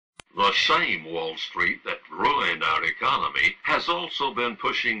The same Wall Street that ruined our economy has also been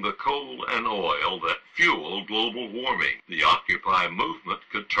pushing the coal and oil that fuel global warming. The Occupy movement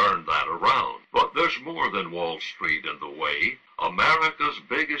could turn that around. But there's more than Wall Street in the way. America's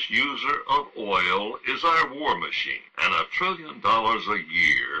biggest user of oil is our war machine, and $1 trillion a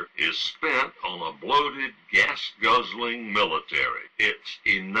year is spent on a bloated, gas-guzzling military. It's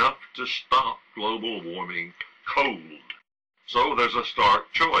enough to stop global warming cold. So there's a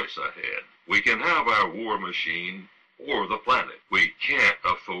stark choice ahead. We can have our war machine or the planet. We can't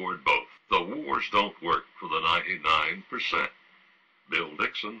afford both. The wars don't work for the 99%. Bill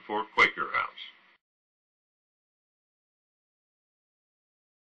Dixon for Quaker House.